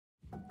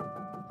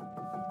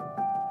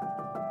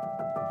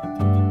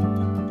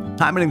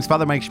Hi, my name is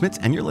Father Mike Schmitz,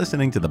 and you're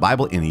listening to the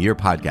Bible in a Year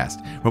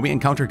podcast, where we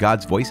encounter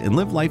God's voice and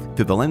live life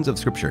through the lens of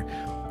Scripture.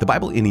 The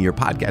Bible in a Year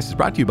podcast is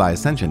brought to you by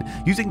Ascension.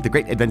 Using the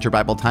Great Adventure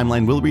Bible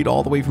timeline, we'll read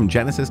all the way from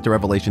Genesis to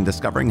Revelation,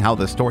 discovering how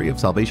the story of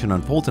salvation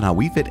unfolds and how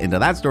we fit into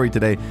that story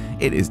today.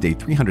 It is day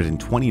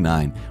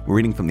 329. We're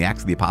reading from the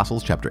Acts of the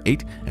Apostles, chapter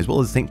 8, as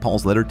well as St.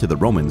 Paul's letter to the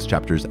Romans,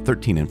 chapters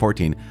 13 and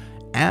 14.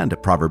 And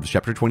Proverbs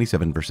chapter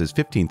 27, verses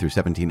 15 through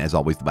 17. As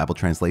always, the Bible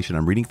translation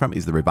I'm reading from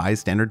is the Revised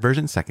Standard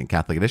Version, Second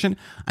Catholic Edition.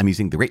 I'm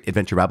using the Great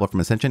Adventure Bible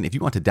from Ascension. If you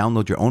want to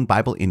download your own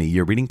Bible in a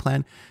Year reading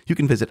plan, you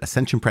can visit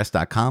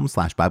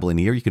ascensionpress.com/Bible in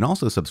a Year. You can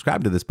also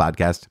subscribe to this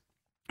podcast,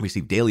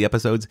 receive daily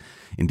episodes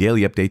and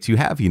daily updates. You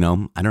have,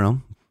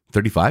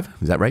 35,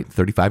 is that right?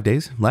 35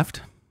 days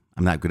left?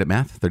 I'm not good at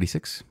math.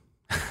 36?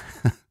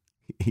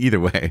 Either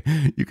way,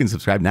 you can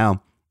subscribe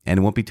now. And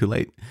it won't be too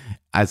late.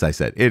 As I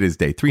said, it is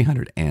day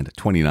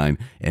 329,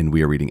 and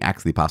we are reading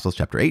Acts of the Apostles,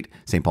 chapter 8,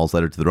 St. Paul's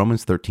letter to the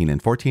Romans, 13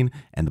 and 14,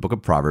 and the book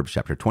of Proverbs,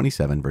 chapter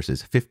 27,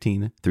 verses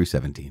 15 through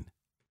 17.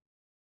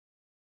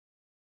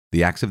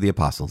 The Acts of the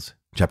Apostles,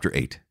 chapter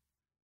 8.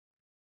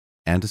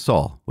 And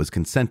Saul was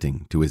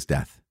consenting to his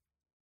death.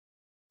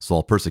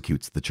 Saul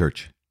persecutes the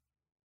church.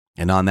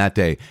 And on that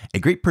day, a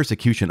great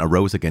persecution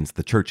arose against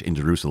the church in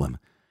Jerusalem,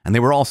 and they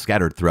were all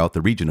scattered throughout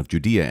the region of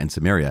Judea and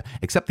Samaria,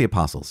 except the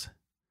apostles.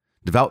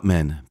 Devout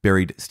men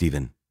buried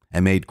Stephen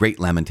and made great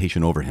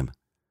lamentation over him.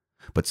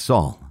 But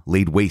Saul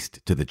laid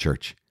waste to the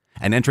church,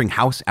 and entering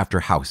house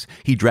after house,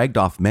 he dragged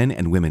off men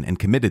and women and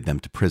committed them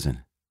to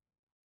prison.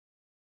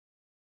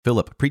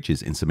 Philip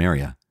preaches in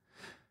Samaria.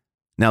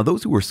 Now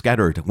those who were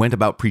scattered went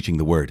about preaching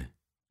the word.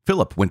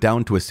 Philip went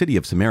down to a city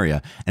of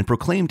Samaria and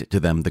proclaimed to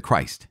them the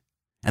Christ.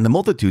 And the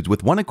multitudes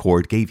with one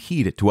accord gave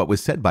heed to what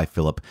was said by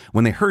Philip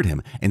when they heard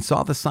him and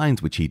saw the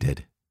signs which he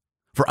did.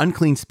 For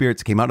unclean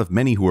spirits came out of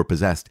many who were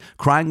possessed,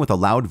 crying with a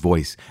loud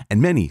voice,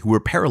 and many who were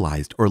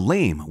paralyzed or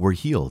lame were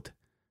healed.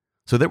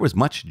 So there was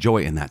much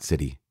joy in that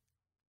city.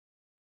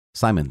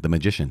 Simon the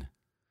magician.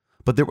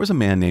 But there was a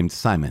man named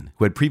Simon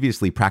who had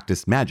previously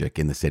practiced magic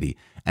in the city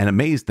and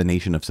amazed the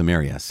nation of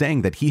Samaria,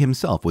 saying that he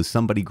himself was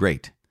somebody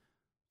great.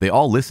 They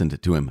all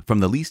listened to him, from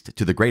the least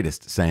to the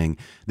greatest, saying,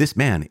 "This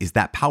man is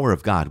that power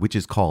of God which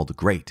is called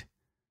great."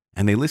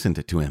 And they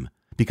listened to him,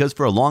 because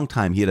for a long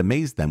time he had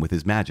amazed them with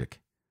his magic.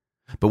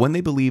 But when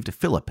they believed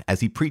Philip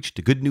as he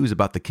preached good news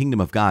about the kingdom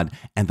of God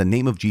and the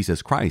name of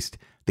Jesus Christ,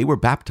 they were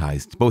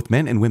baptized, both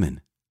men and women.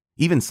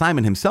 Even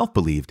Simon himself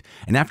believed,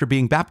 and after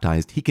being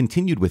baptized, he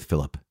continued with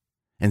Philip.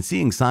 And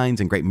seeing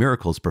signs and great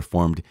miracles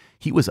performed,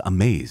 he was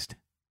amazed.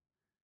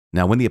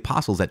 Now when the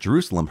apostles at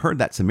Jerusalem heard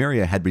that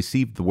Samaria had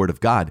received the word of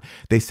God,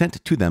 they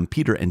sent to them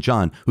Peter and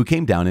John, who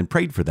came down and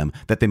prayed for them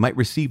that they might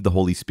receive the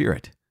Holy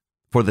Spirit.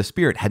 For the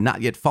Spirit had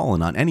not yet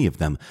fallen on any of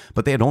them,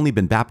 but they had only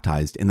been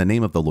baptized in the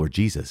name of the Lord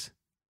Jesus.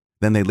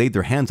 Then they laid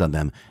their hands on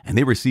them, and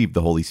they received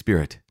the Holy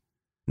Spirit.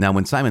 Now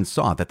when Simon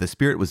saw that the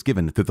Spirit was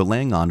given through the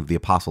laying on of the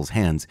apostles'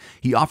 hands,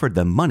 he offered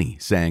them money,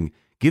 saying,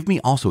 "Give me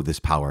also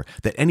this power,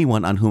 that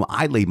anyone on whom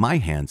I lay my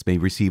hands may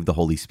receive the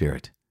Holy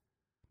Spirit."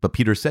 But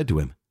Peter said to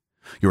him,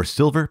 "Your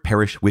silver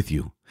perish with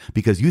you,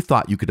 because you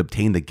thought you could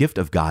obtain the gift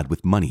of God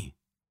with money.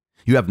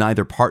 You have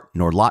neither part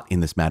nor lot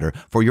in this matter,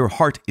 for your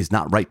heart is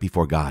not right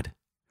before God.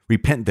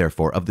 Repent,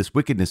 therefore, of this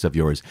wickedness of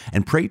yours,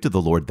 and pray to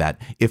the Lord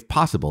that, if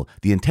possible,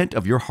 the intent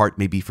of your heart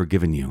may be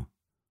forgiven you.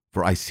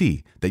 For I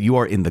see that you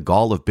are in the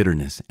gall of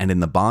bitterness and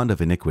in the bond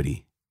of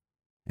iniquity."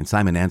 And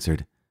Simon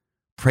answered,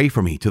 "Pray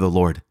for me to the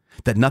Lord,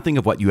 that nothing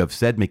of what you have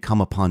said may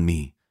come upon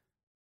me."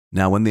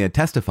 Now when they had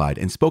testified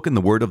and spoken the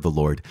word of the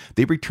Lord,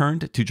 they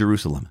returned to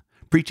Jerusalem,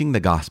 preaching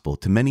the gospel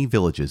to many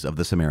villages of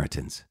the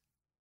Samaritans.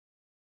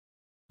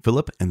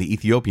 Philip and the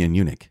Ethiopian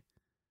Eunuch.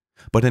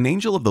 But an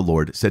angel of the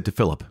Lord said to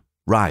Philip,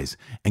 "Rise,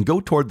 and go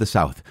toward the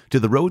south, to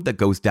the road that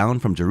goes down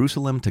from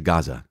Jerusalem to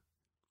Gaza.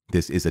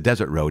 This is a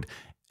desert road."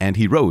 And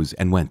he rose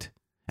and went.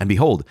 And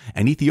behold,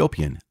 an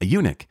Ethiopian, a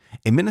eunuch,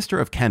 a minister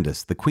of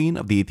Candace, the queen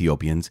of the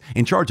Ethiopians,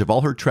 in charge of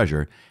all her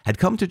treasure, had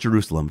come to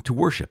Jerusalem to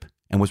worship,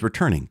 and was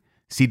returning.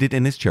 Seated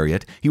in his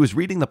chariot, he was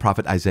reading the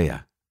prophet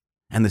Isaiah.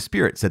 And the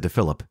Spirit said to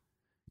Philip,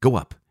 "Go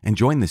up and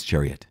join this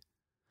chariot."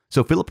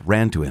 So Philip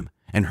ran to him,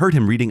 and heard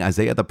him reading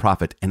Isaiah the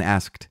prophet, and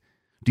asked,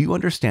 "Do you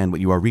understand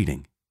what you are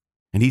reading?"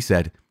 And he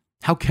said,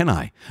 "How can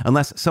I,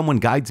 unless someone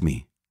guides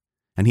me?"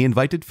 And he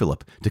invited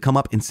Philip to come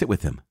up and sit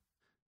with him.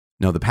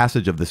 Now the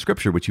passage of the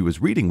scripture which he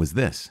was reading was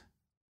this: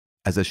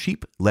 "As a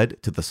sheep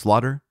led to the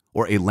slaughter,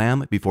 or a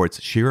lamb before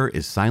its shearer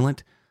is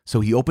silent, so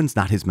he opens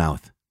not his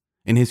mouth.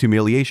 In his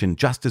humiliation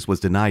justice was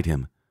denied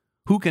him.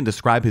 Who can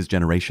describe his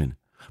generation?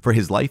 For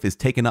his life is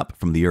taken up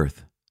from the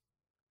earth."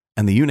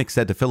 And the eunuch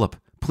said to Philip,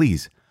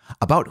 "Please,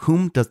 about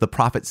whom does the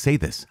prophet say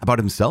this? About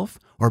himself,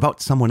 or about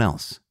someone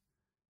else?"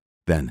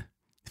 Then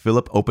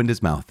Philip opened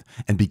his mouth,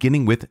 and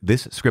beginning with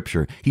this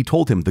scripture, he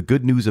told him the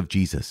good news of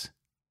Jesus.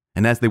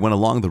 And as they went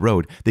along the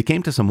road, they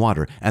came to some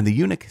water, and the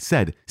eunuch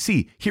said,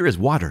 "See, here is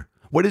water.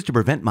 What is to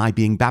prevent my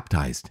being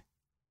baptized?"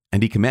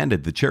 And he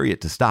commanded the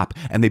chariot to stop,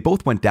 and they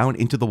both went down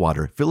into the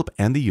water, Philip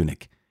and the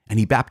eunuch, and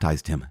he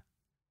baptized him.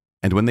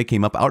 And when they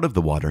came up out of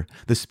the water,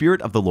 the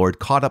Spirit of the Lord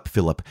caught up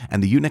Philip,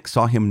 and the eunuch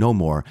saw him no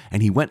more,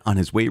 and he went on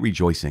his way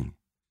rejoicing.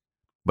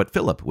 But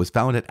Philip was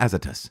found at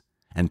Azotus,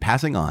 and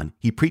passing on,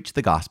 he preached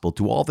the gospel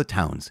to all the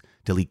towns,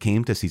 till he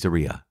came to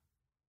Caesarea.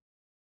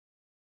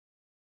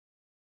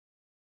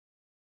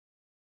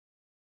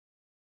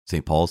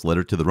 St. Paul's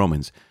letter to the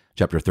Romans,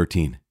 chapter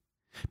 13.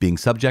 Being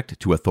subject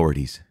to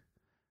authorities.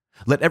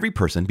 Let every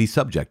person be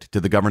subject to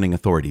the governing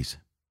authorities,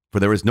 for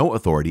there is no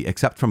authority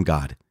except from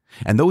God,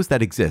 and those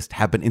that exist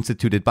have been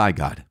instituted by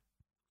God.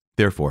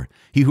 Therefore,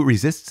 he who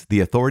resists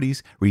the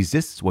authorities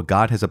resists what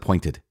God has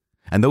appointed,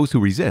 and those who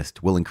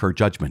resist will incur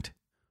judgment.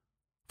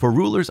 For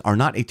rulers are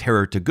not a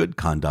terror to good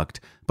conduct,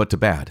 but to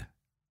bad.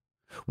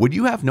 Would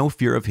you have no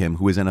fear of him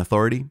who is in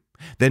authority?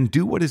 Then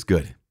do what is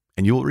good,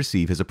 and you will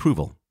receive his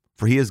approval,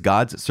 for he is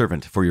God's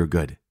servant for your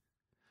good.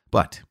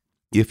 But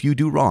if you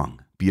do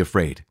wrong, be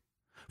afraid,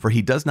 for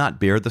he does not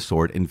bear the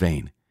sword in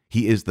vain.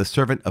 He is the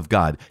servant of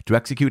God to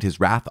execute his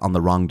wrath on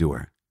the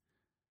wrongdoer.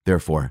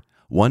 Therefore,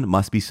 one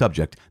must be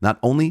subject not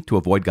only to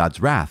avoid God's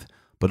wrath,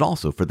 but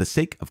also for the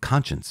sake of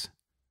conscience.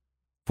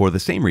 For the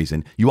same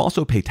reason, you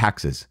also pay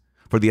taxes,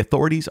 for the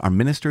authorities are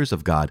ministers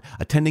of God,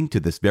 attending to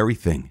this very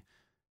thing.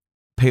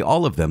 Pay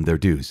all of them their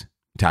dues: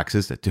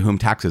 taxes to whom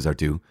taxes are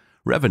due,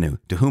 revenue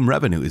to whom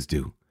revenue is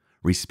due,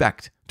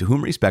 respect to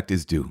whom respect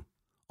is due,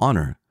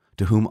 honor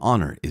to whom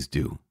honor is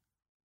due.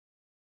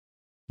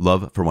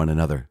 Love for one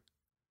another.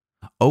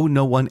 Owe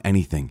no one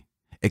anything,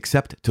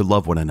 except to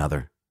love one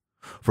another.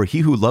 For he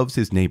who loves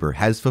his neighbor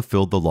has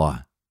fulfilled the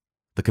law.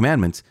 The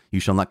commandments, you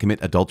shall not commit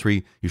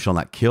adultery, you shall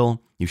not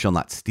kill, you shall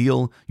not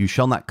steal, you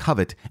shall not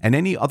covet, and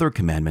any other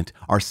commandment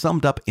are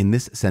summed up in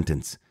this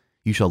sentence: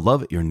 you shall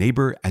love your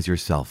neighbor as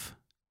yourself.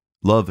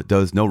 Love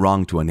does no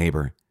wrong to a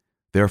neighbor.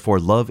 Therefore,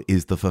 love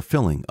is the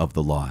fulfilling of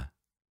the law.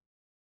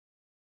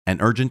 An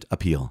urgent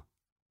appeal.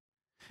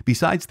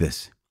 Besides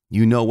this,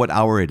 you know what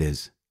hour it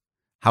is,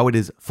 how it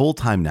is full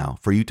time now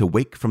for you to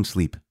wake from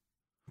sleep.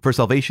 For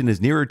salvation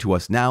is nearer to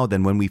us now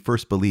than when we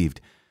first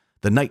believed.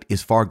 The night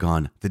is far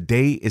gone, the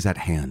day is at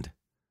hand.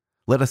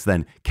 Let us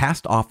then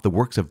cast off the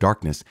works of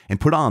darkness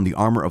and put on the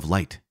armor of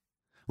light.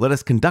 Let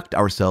us conduct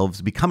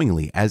ourselves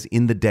becomingly as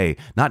in the day,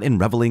 not in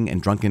reveling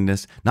and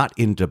drunkenness, not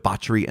in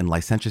debauchery and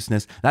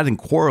licentiousness, not in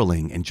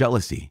quarreling and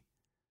jealousy.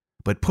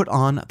 But put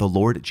on the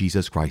Lord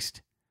Jesus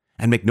Christ,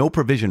 and make no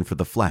provision for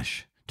the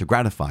flesh to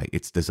gratify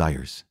its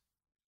desires.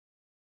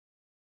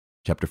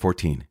 Chapter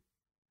 14.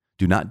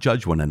 Do not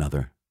judge one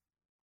another.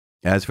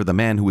 As for the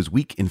man who is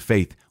weak in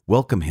faith,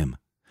 welcome him,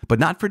 but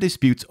not for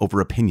disputes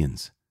over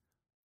opinions.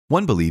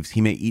 One believes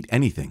he may eat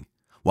anything,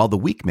 while the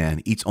weak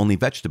man eats only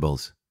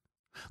vegetables.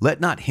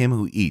 Let not him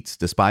who eats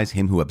despise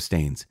him who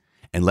abstains,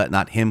 and let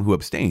not him who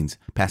abstains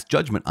pass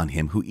judgment on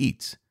him who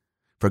eats,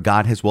 for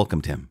God has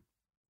welcomed him.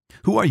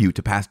 Who are you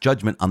to pass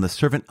judgment on the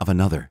servant of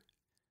another?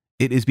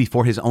 It is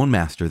before his own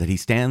master that he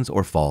stands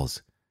or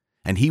falls,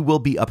 and he will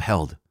be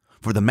upheld,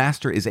 for the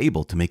master is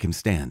able to make him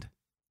stand.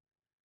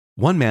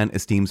 One man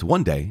esteems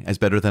one day as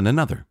better than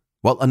another,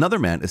 while another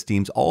man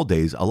esteems all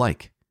days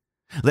alike.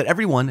 Let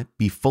everyone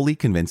be fully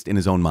convinced in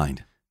his own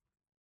mind.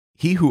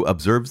 He who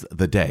observes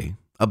the day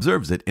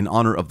observes it in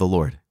honor of the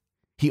Lord.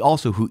 He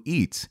also who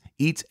eats,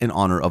 eats in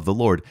honor of the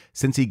Lord,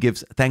 since he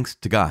gives thanks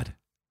to God,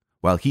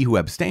 while he who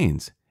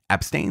abstains,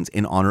 abstains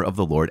in honor of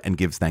the Lord and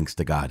gives thanks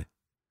to God.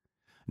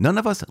 None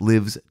of us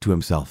lives to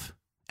himself,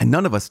 and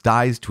none of us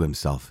dies to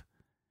himself.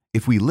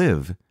 If we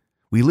live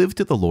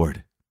to the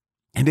Lord.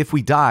 And if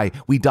we die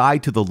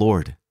to the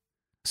Lord.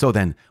 So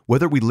then,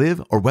 whether we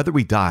live or whether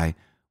we die,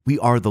 we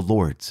are the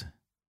Lord's.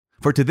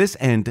 For to this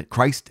end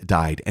Christ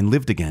died and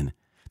lived again,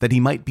 that he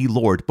might be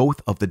Lord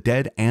both of the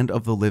dead and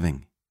of the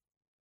living.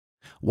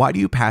 Why do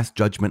you pass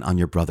judgment on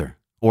your brother?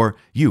 Or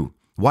you,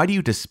 why do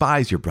you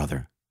despise your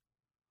brother?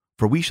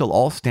 For we shall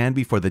all stand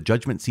before the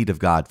judgment seat of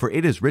God, for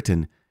it is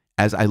written,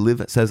 As I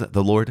live, says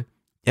the Lord,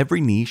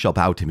 every knee shall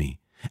bow to me,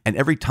 and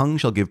every tongue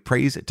shall give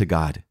praise to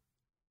God.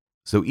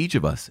 So each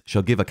of us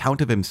shall give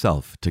account of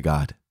himself to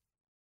God.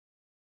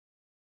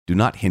 Do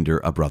not hinder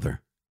a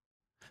brother.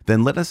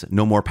 Then let us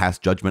no more pass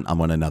judgment on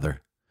one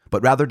another,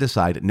 but rather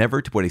decide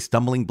never to put a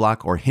stumbling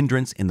block or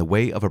hindrance in the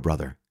way of a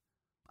brother.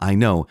 I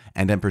know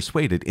and am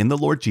persuaded in the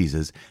Lord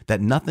Jesus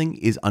that nothing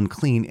is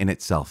unclean in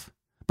itself,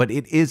 but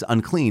it is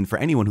unclean for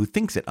anyone who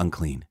thinks it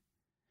unclean.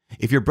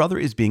 If your brother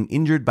is being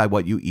injured by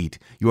what you eat,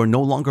 you are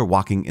no longer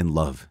walking in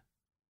love.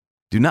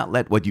 Do not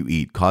let what you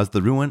eat cause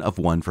the ruin of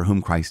one for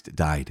whom Christ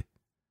died.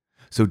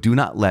 So do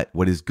not let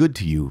what is good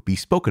to you be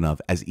spoken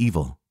of as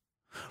evil.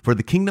 For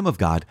the kingdom of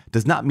God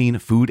does not mean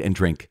food and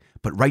drink,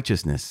 but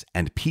righteousness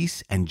and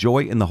peace and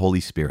joy in the Holy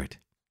Spirit.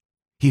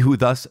 He who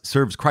thus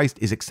serves Christ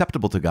is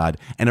acceptable to God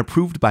and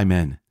approved by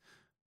men.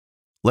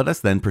 Let us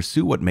then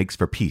pursue what makes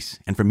for peace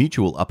and for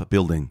mutual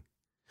upbuilding.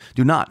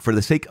 Do not, for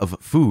the sake of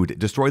food,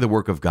 destroy the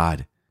work of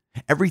God.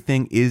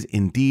 Everything is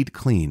indeed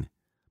clean,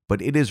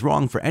 but it is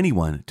wrong for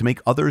anyone to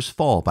make others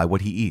fall by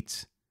what he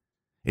eats.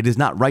 It is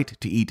not right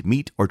to eat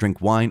meat or drink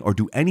wine or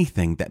do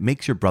anything that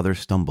makes your brother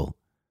stumble.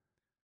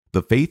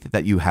 The faith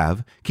that you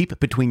have, keep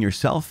between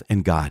yourself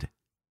and God.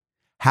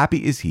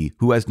 Happy is he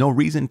who has no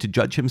reason to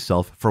judge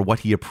himself for what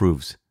he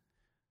approves.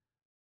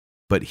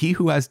 But he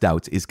who has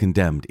doubts is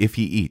condemned if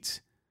he eats,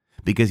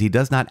 because he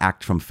does not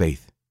act from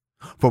faith.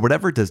 For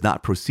whatever does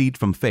not proceed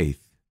from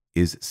faith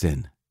is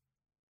sin.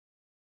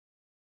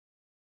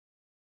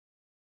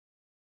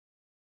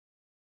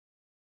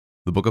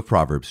 The book of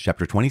Proverbs,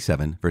 chapter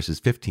 27,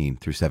 verses 15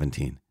 through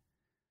 17.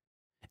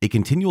 A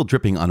continual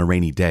dripping on a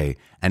rainy day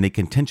and a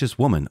contentious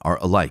woman are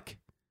alike.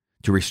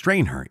 To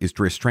restrain her is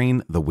to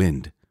restrain the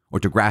wind, or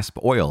to grasp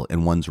oil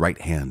in one's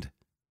right hand.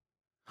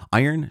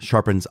 Iron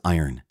sharpens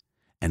iron,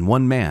 and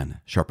one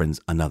man sharpens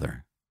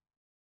another.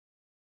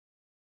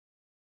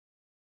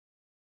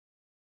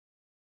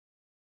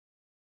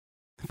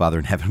 Father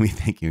in heaven, we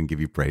thank you and give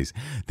you praise.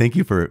 Thank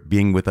you for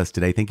being with us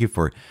today. Thank you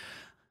for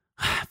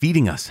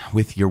feeding us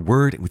with your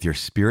word, with your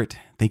spirit.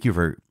 Thank you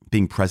for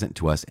being present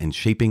to us and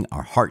shaping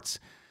our hearts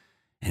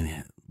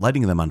and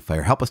lighting them on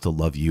fire. Help us to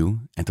love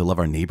you and to love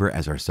our neighbor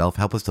as ourselves.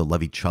 Help us to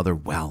love each other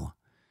well.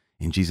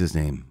 In Jesus'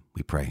 name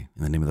we pray.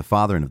 In the name of the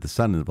Father and of the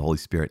Son and of the Holy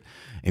Spirit.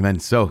 Amen.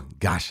 So,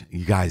 gosh,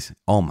 you guys,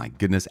 oh my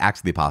goodness, Acts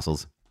of the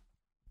Apostles.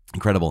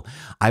 Incredible.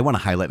 I want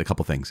to highlight a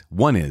couple things.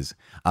 One is,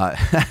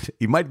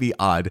 it might be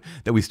odd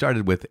that we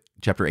started with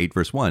chapter 8,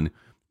 verse 1,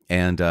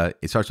 and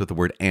it starts with the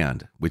word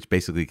and, which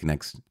basically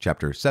connects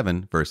chapter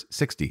 7, verse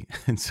 60.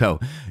 And so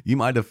you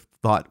might have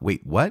thought,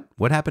 wait, what?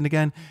 What happened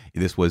again?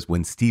 This was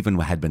when Stephen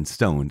had been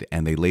stoned,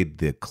 and they laid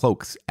the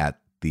cloaks at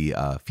the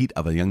feet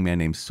of a young man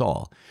named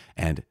Saul.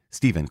 And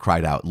Stephen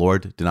cried out,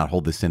 Lord, do not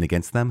hold this sin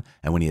against them.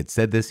 And when he had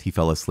said this, he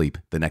fell asleep.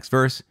 The next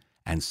verse,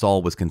 and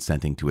Saul was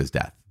consenting to his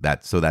death.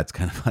 That's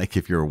kind of like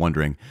if you're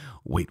wondering,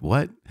 wait,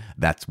 what?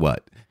 That's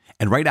what.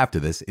 And right after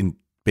this, in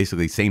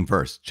basically same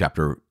verse,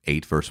 chapter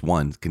 8, verse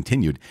 1,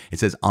 continued, it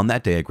says, on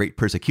that day, a great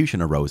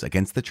persecution arose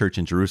against the church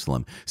in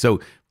Jerusalem. So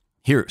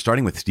here,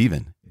 starting with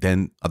Stephen,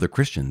 then other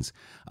Christians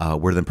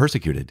were then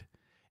persecuted.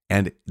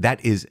 And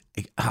that is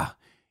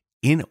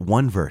in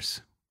one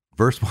verse,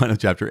 verse 1 of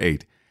chapter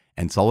 8,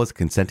 and Saul was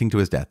consenting to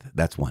his death.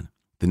 That's one.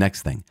 The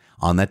next thing,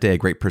 on that day, a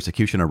great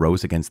persecution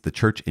arose against the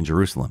church in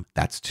Jerusalem.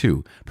 That's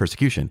 2,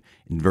 persecution.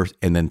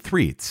 And then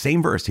 3,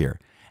 same verse here.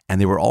 And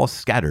they were all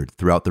scattered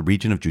throughout the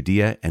region of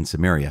Judea and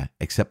Samaria,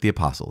 except the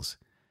apostles.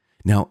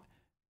 Now,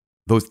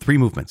 those 3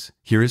 movements.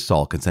 Here is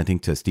Saul consenting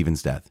to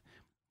Stephen's death.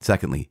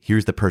 Secondly,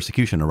 here's the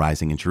persecution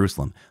arising in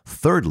Jerusalem.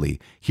 Thirdly,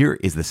 here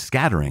is the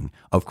scattering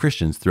of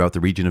Christians throughout the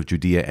region of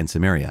Judea and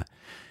Samaria.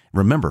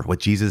 Remember what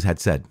Jesus had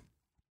said.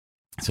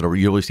 So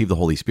you'll receive the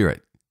Holy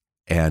Spirit.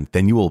 And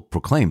then you will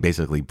proclaim,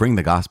 basically, bring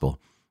the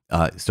gospel,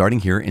 starting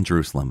here in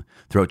Jerusalem,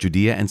 throughout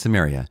Judea and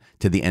Samaria,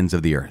 to the ends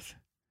of the earth.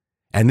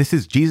 And this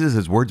is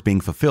Jesus' words being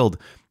fulfilled.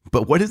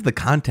 But what is the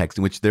context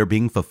in which they're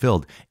being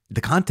fulfilled?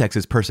 The context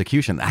is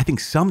persecution. I think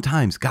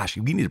sometimes, gosh,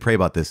 we need to pray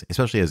about this,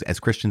 especially as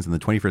Christians in the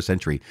 21st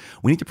century.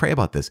 We need to pray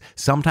about this.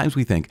 Sometimes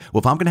we think,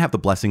 well, if I'm going to have the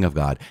blessing of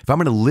God, if I'm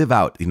going to live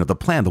out, the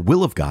plan, the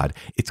will of God,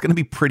 it's going to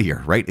be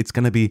prettier, right? It's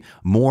going to be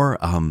more...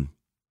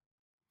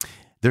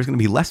 there's going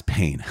to be less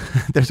pain.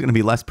 There's going to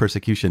be less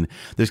persecution.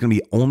 There's going to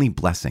be only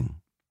blessing.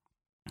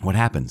 What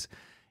happens?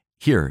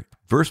 Here,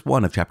 verse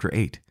 1 of chapter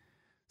 8,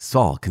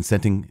 Saul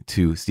consenting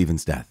to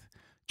Stephen's death,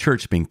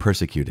 church being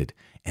persecuted,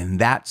 and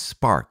that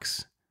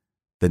sparks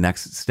the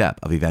next step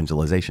of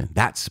evangelization.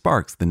 That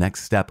sparks the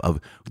next step of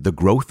the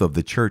growth of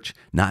the church,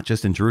 not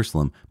just in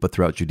Jerusalem, but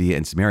throughout Judea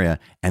and Samaria.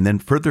 And then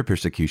further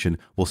persecution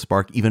will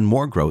spark even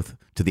more growth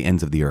to the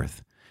ends of the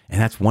earth.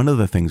 And that's one of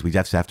the things we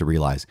just have to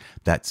realize,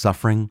 that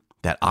suffering,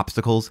 that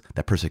obstacles,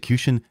 that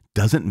persecution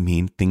doesn't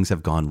mean things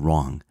have gone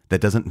wrong.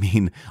 That doesn't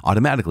mean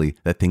automatically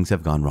that things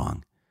have gone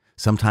wrong.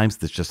 Sometimes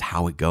that's just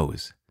how it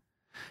goes.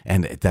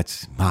 And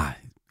that's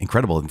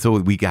incredible. And so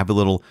we have a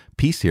little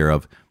piece here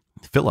of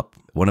Philip,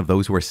 one of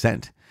those who are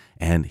sent.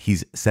 And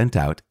he's sent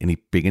out and he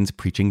begins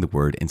preaching the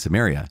word in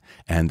Samaria.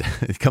 And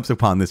it comes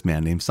upon this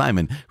man named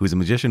Simon, who's a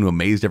magician who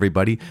amazed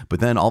everybody.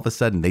 But then all of a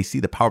sudden they see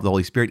the power of the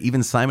Holy Spirit.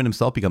 Even Simon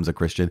himself becomes a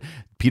Christian.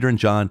 Peter and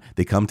John,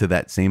 they come to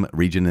that same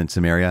region in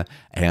Samaria.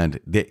 And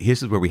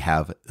this is where we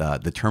have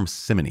the term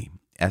simony.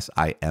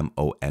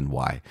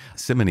 Simony.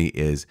 Simony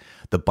is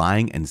the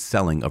buying and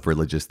selling of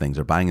religious things,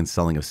 or buying and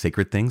selling of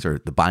sacred things, or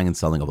the buying and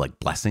selling of like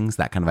blessings,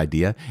 that kind of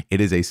idea.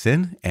 It is a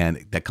sin,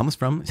 and that comes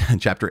from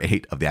chapter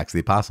 8 of the Acts of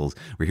the Apostles,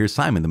 where here's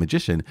Simon, the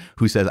magician,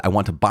 who says, I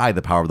want to buy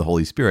the power of the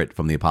Holy Spirit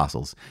from the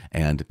apostles.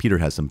 And Peter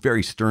has some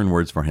very stern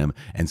words for him.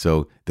 And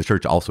so the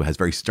church also has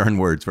very stern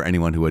words for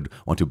anyone who would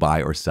want to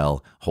buy or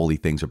sell holy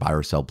things or buy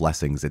or sell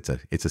blessings. It's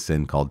a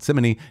sin called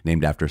simony,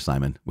 named after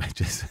Simon, which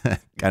is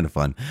kind of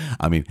fun.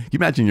 I mean, you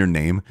imagine your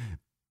name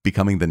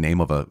becoming the name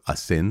of a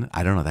sin.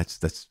 I don't know.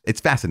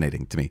 It's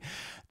fascinating to me.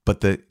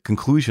 But the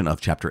conclusion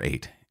of chapter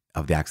 8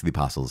 of the Acts of the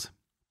Apostles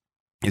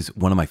is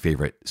one of my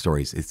favorite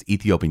stories. It's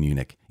Ethiopian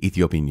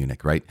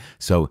Eunuch, right?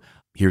 So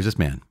here's this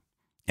man,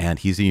 and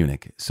he's a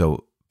eunuch.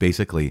 So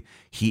basically,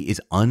 he is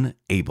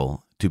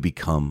unable to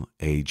become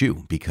a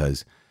Jew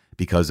because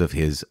of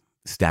his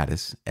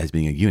status as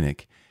being a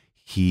eunuch.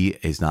 He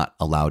is not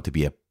allowed to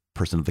be a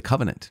person of the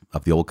covenant,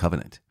 of the old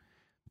covenant.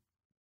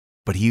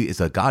 But he is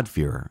a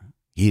God-fearer.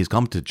 He has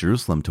come to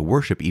Jerusalem to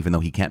worship, even though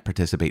he can't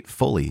participate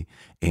fully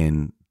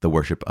in the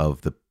worship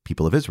of the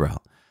people of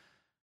Israel.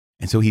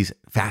 And so he's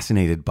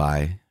fascinated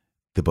by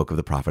the book of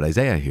the prophet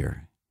Isaiah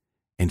here.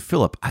 And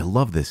Philip, I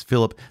love this.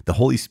 Philip, the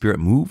Holy Spirit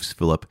moves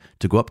Philip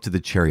to go up to the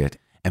chariot.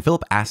 And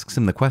Philip asks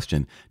him the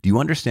question, do you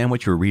understand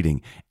what you're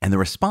reading? And the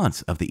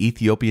response of the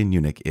Ethiopian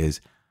eunuch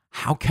is,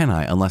 how can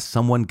I unless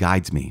someone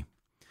guides me?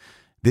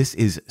 This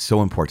is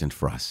so important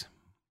for us.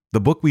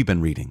 The book we've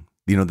been reading,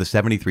 the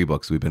 73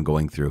 books we've been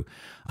going through,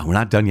 we're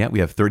not done yet. We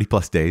have 30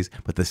 plus days,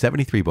 but the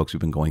 73 books we've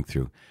been going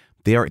through,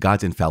 they are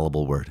God's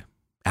infallible word.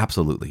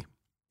 Absolutely.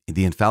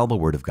 The infallible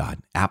word of God.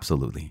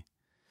 Absolutely.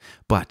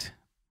 But,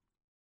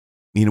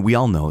 we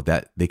all know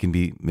that they can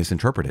be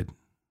misinterpreted.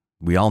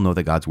 We all know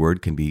that God's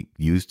word can be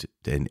used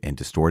and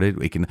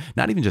distorted. It can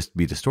not even just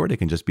be distorted, it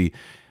can just be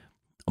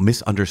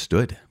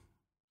misunderstood.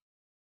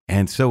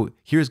 And so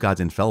here's God's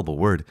infallible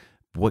word.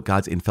 What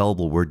God's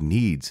infallible word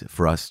needs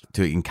for us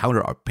to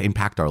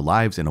impact our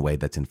lives in a way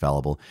that's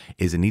infallible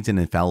is it needs an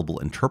infallible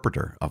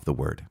interpreter of the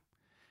word.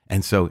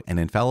 And so an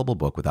infallible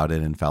book without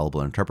an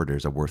infallible interpreter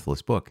is a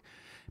worthless book,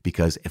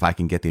 because if I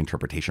can get the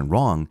interpretation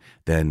wrong,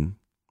 then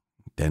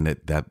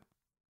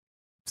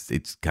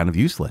it's kind of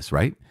useless,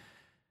 right?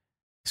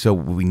 So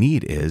what we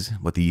need is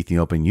what the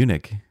Ethiopian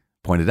eunuch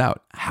pointed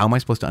out. How am I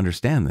supposed to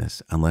understand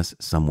this unless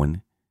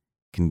someone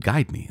can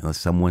guide me, unless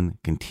someone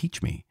can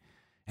teach me?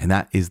 And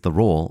that is the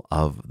role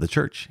of the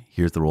church.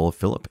 Here's the role of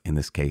Philip in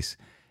this case.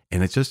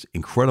 And it's just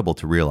incredible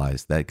to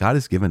realize that God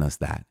has given us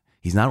that.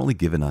 He's not only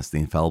given us the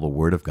infallible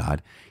word of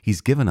God, he's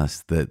given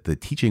us the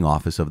teaching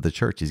office of the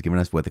church. He's given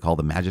us what they call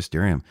the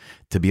magisterium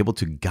to be able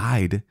to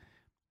guide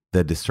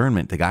the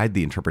discernment, to guide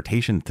the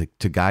interpretation,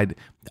 to guide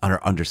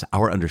our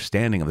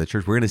understanding of the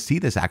church. We're going to see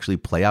this actually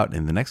play out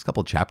in the next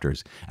couple of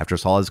chapters. After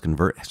Saul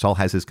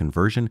has his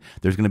conversion,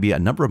 there's going to be a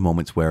number of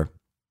moments where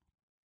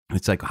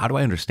it's like, how do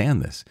I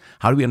understand this?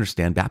 How do we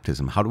understand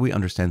baptism? How do we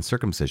understand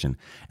circumcision?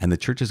 And the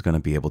church is going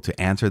to be able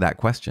to answer that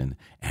question.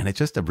 And it's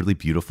just a really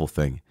beautiful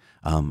thing.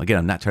 Again,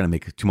 I'm not trying to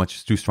make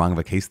too strong of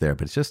a case there,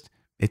 but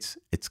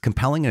it's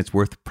compelling and it's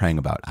worth praying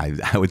about.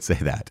 I would say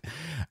that.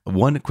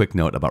 One quick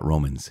note about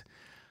Romans.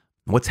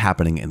 What's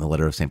happening in the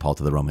letter of St. Paul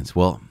to the Romans?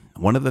 Well,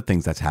 one of the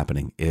things that's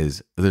happening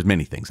is, there's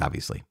many things,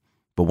 obviously,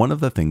 but one of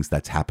the things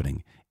that's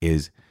happening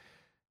is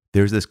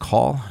there's this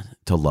call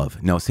to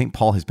love. Now, St.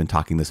 Paul has been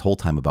talking this whole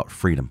time about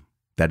freedom,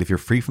 that if you're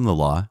free from the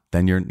law,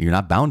 then you're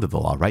not bound to the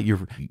law, right?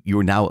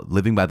 You're now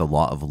living by the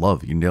law of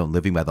love. You're now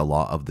living by the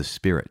law of the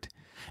Spirit.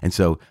 And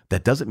so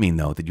that doesn't mean,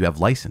 though, that you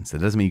have license.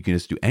 That doesn't mean you can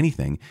just do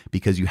anything,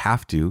 because you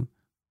have to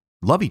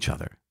love each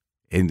other.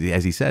 And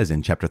as he says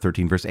in chapter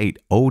 13, verse 8,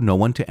 owe no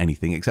one to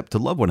anything except to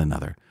love one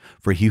another.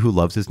 For he who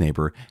loves his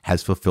neighbor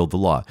has fulfilled the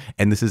law.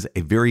 And this is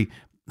a very,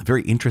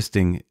 very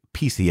interesting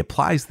piece. He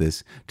applies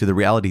this to the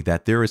reality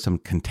that there is some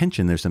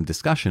contention, there's some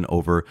discussion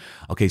over,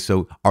 okay,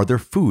 so are there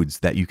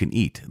foods that you can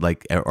eat?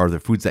 Like, are there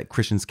foods that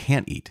Christians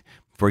can't eat?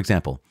 For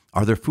example,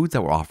 are there foods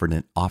that were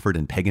offered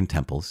in pagan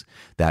temples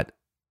that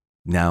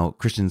now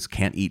Christians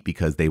can't eat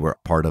because they were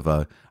part of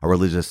a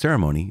religious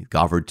ceremony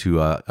offered to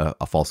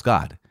a false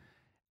god?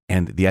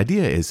 And the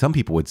idea is, some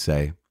people would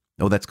say,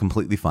 oh, that's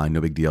completely fine,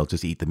 no big deal,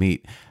 just eat the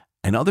meat.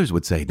 And others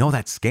would say, no,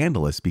 that's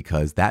scandalous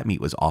because that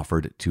meat was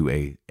offered to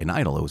an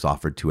idol. It was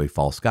offered to a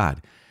false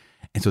god.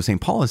 And so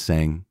St. Paul is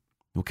saying,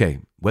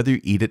 okay, whether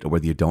you eat it or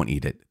whether you don't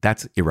eat it,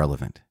 that's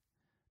irrelevant.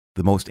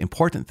 The most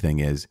important thing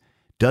is,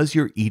 does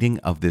your eating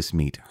of this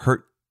meat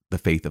hurt the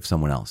faith of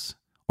someone else?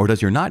 Or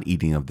does your not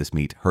eating of this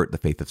meat hurt the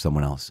faith of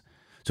someone else?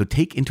 So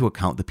take into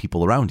account the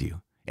people around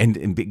you. And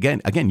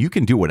again, you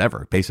can do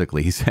whatever.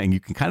 Basically, he's saying you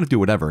can kind of do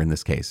whatever in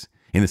this case.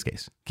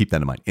 Keep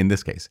that in mind, in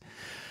this case.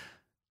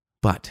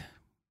 But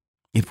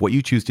if what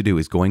you choose to do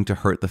is going to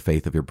hurt the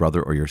faith of your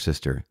brother or your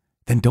sister,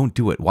 then don't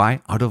do it.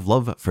 Why? Out of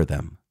love for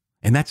them.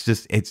 And that's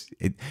just,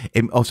 it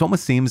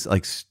almost seems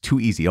like too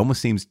easy. It almost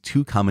seems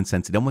too common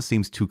sense. It almost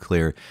seems too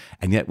clear.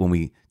 And yet when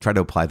we try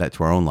to apply that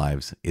to our own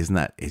lives,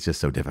 it's just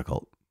so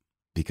difficult,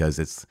 because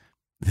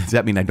does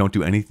that mean I don't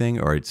do anything,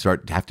 or I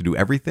start to have to do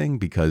everything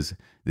because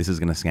this is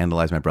going to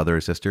scandalize my brother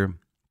or sister?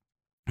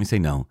 We say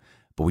no,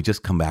 but we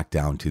just come back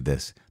down to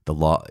this. The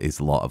law is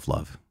the law of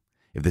love.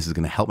 If this is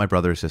going to help my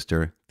brother or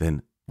sister,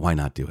 then why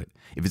not do it?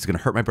 If it's going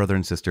to hurt my brother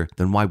and sister,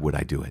 then why would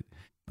I do it?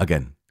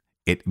 Again,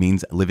 it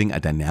means living a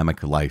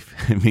dynamic life,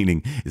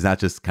 meaning it's not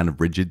just kind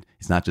of rigid.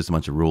 It's not just a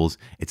bunch of rules.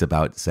 It's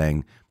about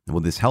saying, will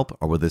this help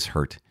or will this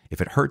hurt?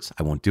 If it hurts,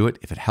 I won't do it.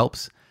 If it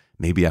helps,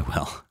 maybe I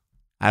will.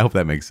 I hope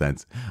that makes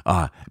sense.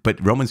 But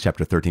Romans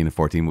chapter 13 and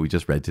 14, what we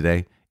just read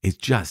today,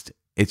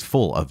 it's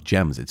full of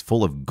gems. It's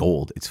full of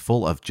gold. It's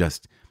full of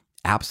just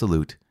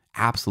absolute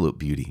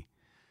beauty.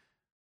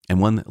 And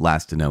one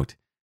last note,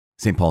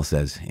 St. Paul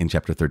says in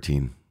chapter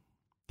 13,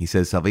 he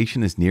says,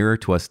 salvation is nearer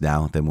to us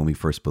now than when we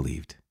first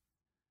believed.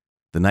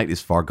 The night is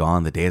far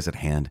gone, the day is at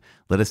hand.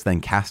 Let us then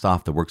cast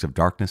off the works of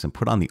darkness and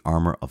put on the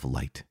armor of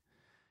light.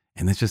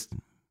 And that's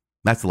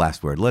the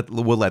last word.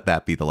 We'll let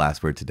that be the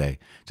last word today.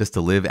 Just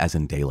to live as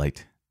in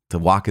daylight, to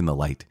walk in the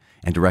light,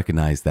 and to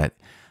recognize that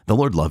the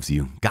Lord loves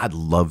you. God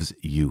loves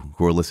you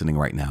who are listening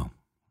right now.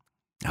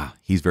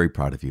 He's very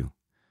proud of you.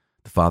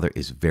 The Father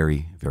is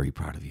very, very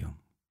proud of you.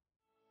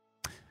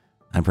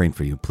 I'm praying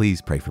for you.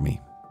 Please pray for me.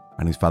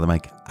 My name is Father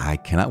Mike. I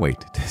cannot wait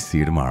to see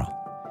you tomorrow.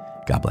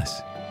 God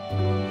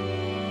bless.